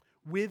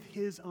 With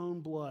his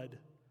own blood,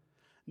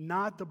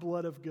 not the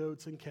blood of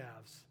goats and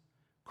calves,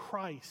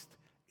 Christ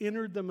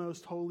entered the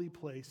most holy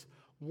place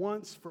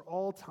once for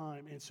all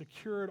time and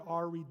secured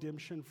our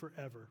redemption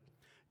forever.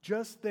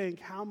 Just think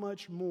how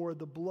much more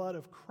the blood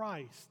of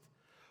Christ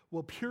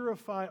will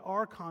purify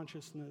our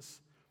consciousness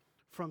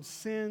from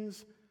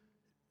sins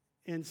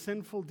and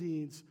sinful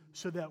deeds,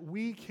 so that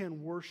we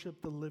can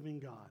worship the living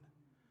God.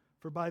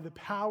 For by the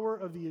power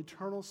of the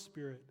eternal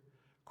Spirit,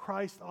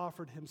 Christ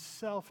offered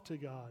himself to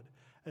God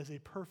as a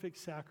perfect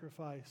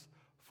sacrifice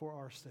for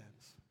our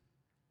sins.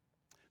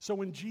 So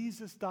when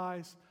Jesus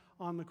dies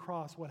on the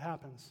cross, what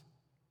happens?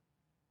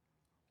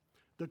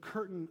 The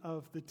curtain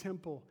of the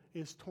temple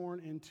is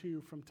torn in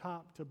two from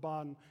top to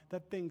bottom.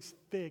 That thing's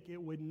thick.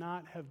 It would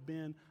not have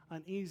been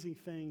an easy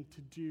thing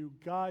to do.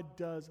 God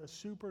does a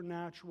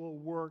supernatural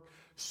work,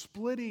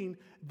 splitting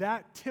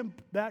that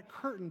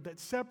curtain that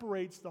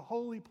separates the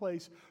holy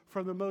place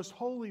from the most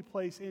holy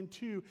place in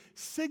two,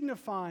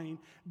 signifying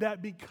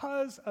that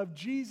because of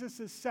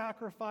Jesus'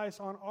 sacrifice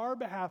on our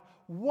behalf,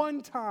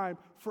 one time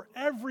for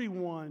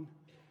everyone,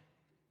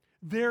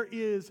 there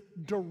is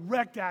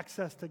direct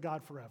access to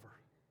God forever.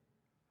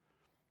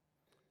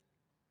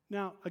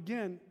 Now,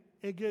 again,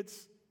 it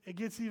gets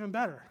even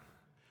better.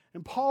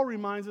 And Paul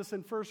reminds us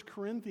in 1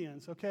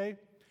 Corinthians, okay,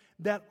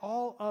 that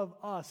all of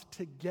us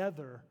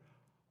together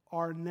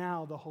are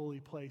now the holy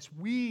place.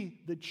 We,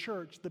 the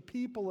church, the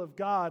people of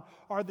God,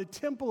 are the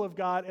temple of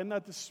God, and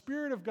that the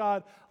Spirit of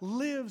God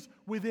lives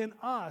within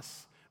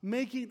us,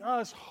 making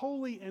us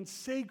holy and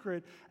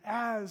sacred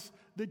as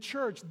the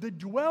church, the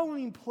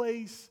dwelling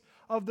place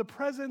of the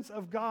presence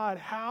of God.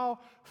 How?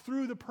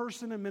 Through the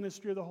person and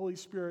ministry of the Holy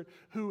Spirit,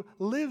 who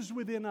lives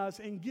within us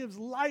and gives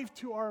life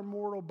to our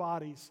mortal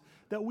bodies,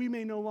 that we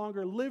may no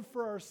longer live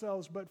for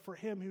ourselves, but for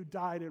Him who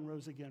died and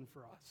rose again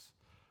for us.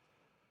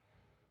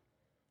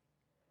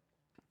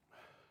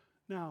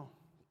 Now,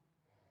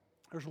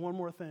 there's one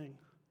more thing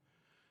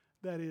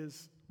that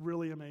is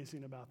really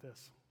amazing about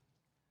this.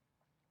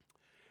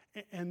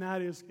 And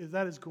that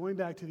is going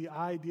back to the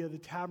idea of the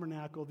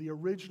tabernacle, the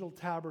original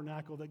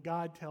tabernacle that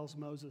God tells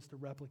Moses to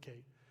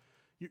replicate.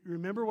 You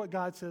remember what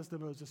God says to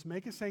Moses: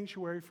 make a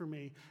sanctuary for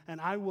me, and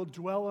I will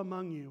dwell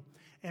among you.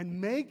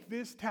 And make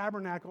this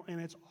tabernacle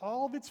and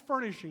all of its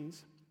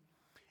furnishings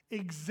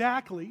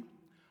exactly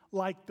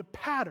like the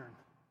pattern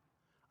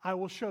I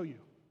will show you.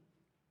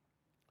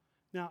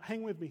 Now,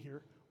 hang with me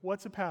here.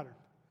 What's a pattern?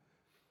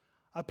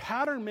 A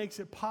pattern makes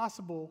it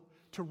possible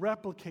to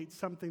replicate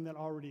something that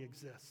already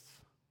exists.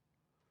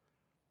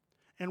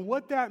 And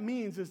what that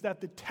means is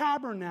that the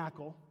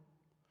tabernacle,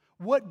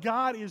 what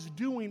God is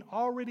doing,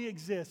 already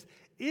exists.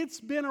 It's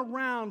been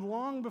around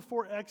long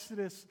before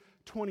Exodus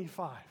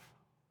 25.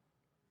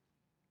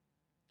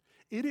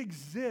 It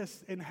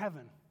exists in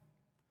heaven.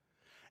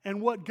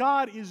 And what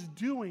God is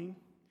doing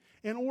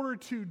in order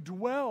to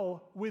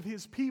dwell with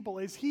His people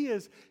is He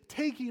is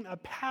taking a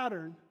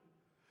pattern,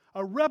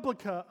 a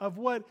replica of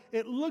what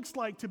it looks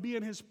like to be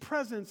in His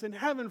presence in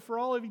heaven for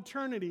all of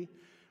eternity,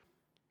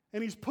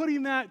 and He's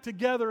putting that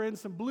together in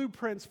some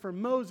blueprints for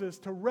Moses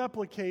to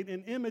replicate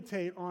and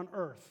imitate on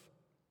earth.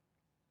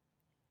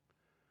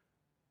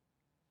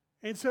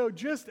 And so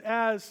just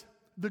as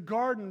the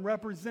garden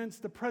represents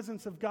the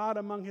presence of God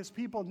among His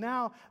people,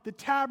 now the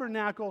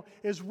tabernacle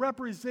is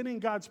representing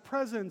God's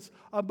presence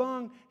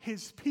among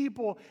His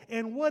people.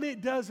 And what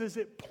it does is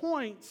it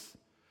points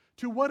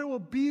to what it will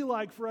be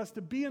like for us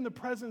to be in the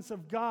presence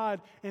of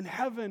God in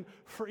heaven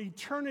for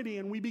eternity.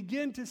 And we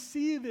begin to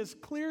see this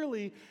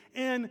clearly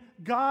in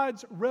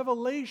God's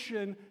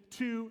revelation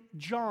to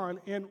John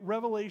in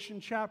Revelation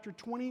chapter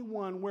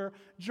 21, where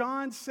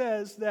John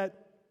says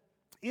that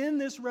in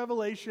this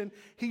revelation,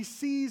 he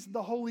sees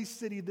the holy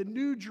city, the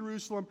new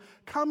Jerusalem,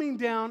 coming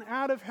down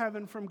out of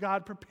heaven from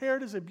God,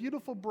 prepared as a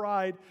beautiful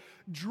bride,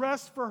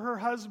 dressed for her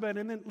husband.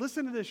 And then,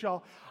 listen to this,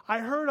 y'all. I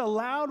heard a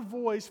loud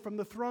voice from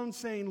the throne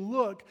saying,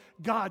 "Look,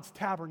 God's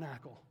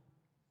tabernacle,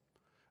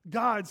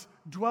 God's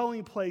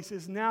dwelling place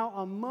is now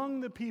among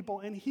the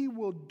people, and He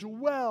will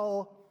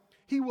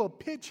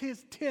pitch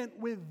His tent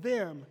with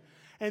them.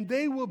 And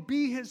they will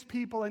be His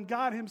people, and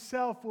God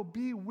Himself will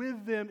be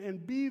with them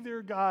and be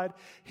their God.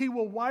 He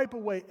will wipe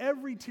away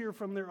every tear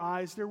from their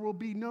eyes. There will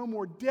be no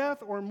more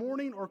death or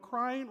mourning or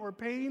crying or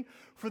pain,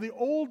 for the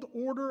old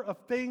order of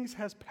things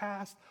has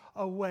passed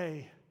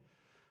away."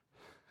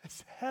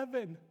 It's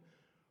heaven.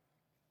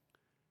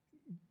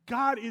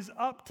 God is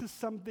up to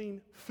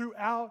something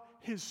throughout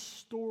His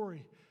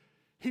story.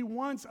 He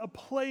wants a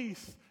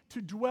place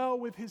to dwell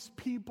with His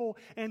people,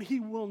 and He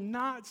will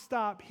not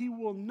stop. He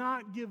will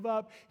not give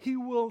up. He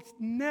will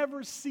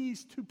never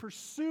cease to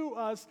pursue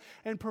us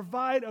and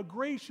provide a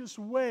gracious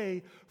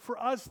way for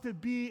us to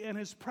be in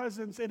His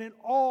presence. And it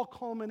all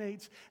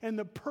culminates in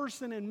the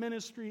person and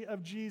ministry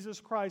of Jesus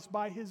Christ.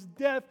 By His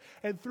death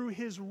and through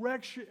His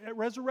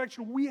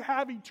resurrection, we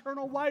have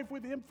eternal life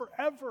with Him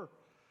forever.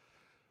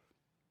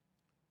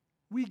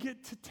 We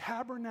get to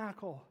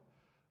tabernacle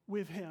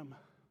with Him.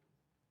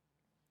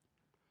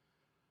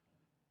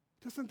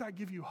 Doesn't that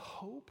give you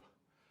hope?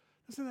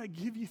 Doesn't that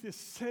give you this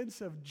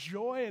sense of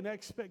joy and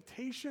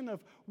expectation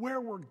of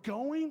where we're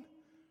going?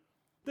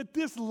 That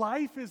this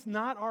life is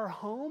not our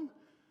home?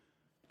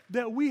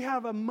 That we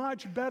have a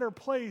much better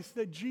place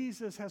that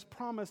Jesus has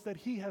promised that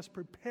He has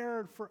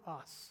prepared for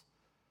us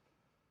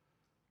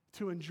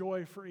to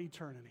enjoy for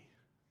eternity.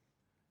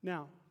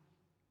 Now,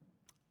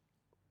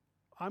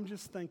 I'm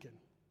just thinking,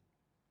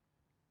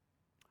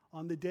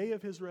 on the day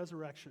of His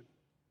resurrection,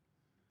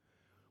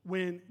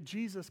 when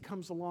Jesus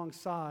comes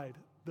alongside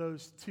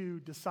those two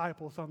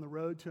disciples on the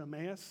road to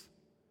Emmaus,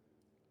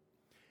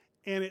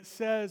 and it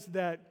says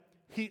that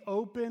He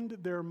opened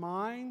their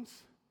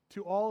minds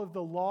to all of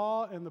the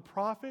law and the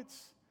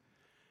prophets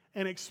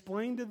and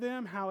explained to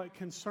them how it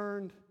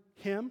concerned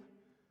Him,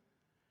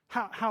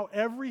 how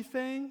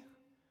everything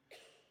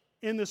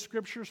in the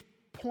Scriptures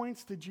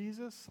points to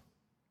Jesus.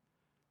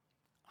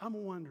 I'm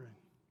wondering,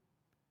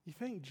 you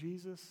think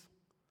Jesus,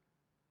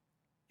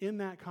 in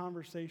that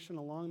conversation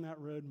along that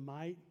road,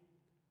 might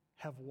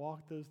have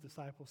walked those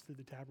disciples through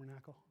the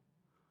tabernacle?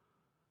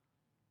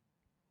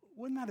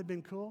 Wouldn't that have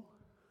been cool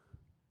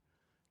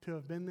to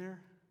have been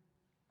there?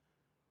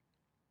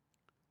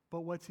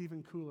 But what's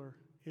even cooler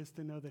is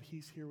to know that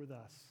He's here with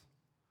us.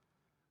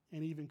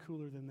 And even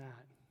cooler than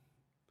that,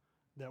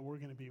 that we're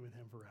going to be with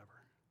him forever.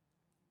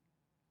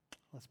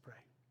 Let's pray.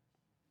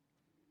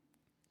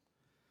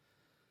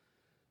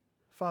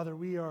 Father,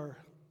 we are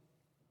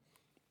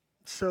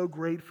so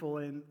grateful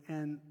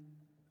and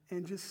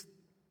just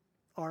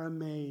are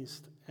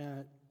amazed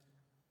at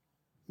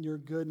your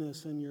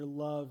goodness and your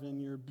love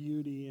and your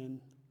beauty. And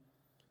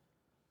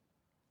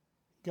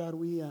God,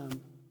 we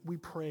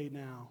pray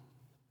now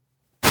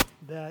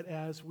that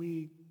as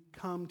we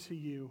come to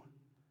you,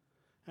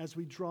 as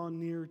we draw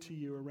near to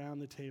you around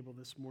the table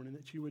this morning,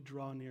 that you would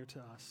draw near to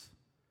us.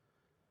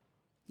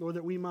 Lord,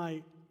 that we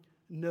might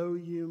know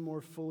you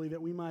more fully,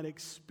 that we might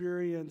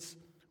experience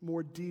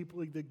more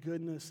deeply the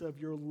goodness of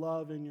your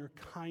love and your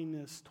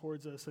kindness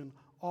towards us and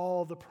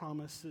all the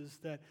promises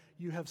that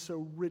you have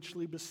so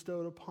richly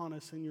bestowed upon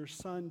us in your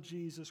Son,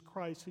 Jesus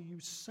Christ, who you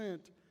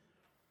sent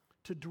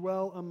to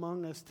dwell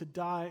among us, to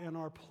die in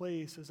our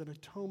place as an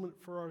atonement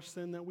for our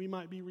sin, that we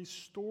might be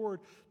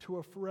restored to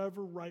a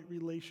forever right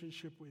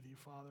relationship with you,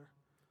 Father.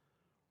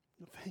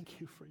 Thank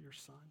you for your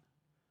Son.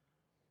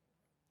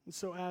 And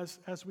so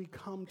as we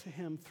come to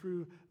him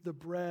through the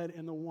bread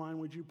and the wine,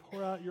 would you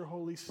pour out your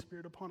Holy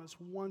Spirit upon us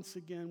once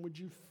again? Would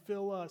you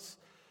fill us?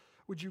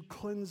 Would you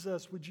cleanse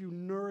us? Would you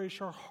nourish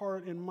our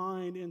heart and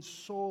mind and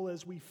soul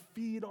as we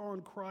feed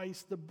on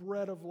Christ, the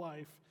bread of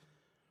life?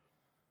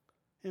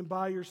 And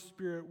by your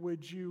Spirit,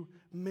 would you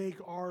make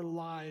our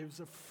lives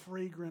a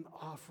fragrant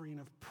offering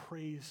of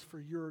praise for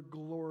your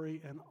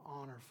glory and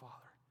honor, Father?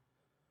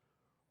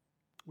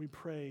 We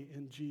pray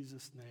in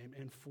Jesus' name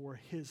and for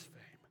his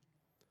fame.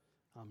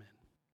 Amen.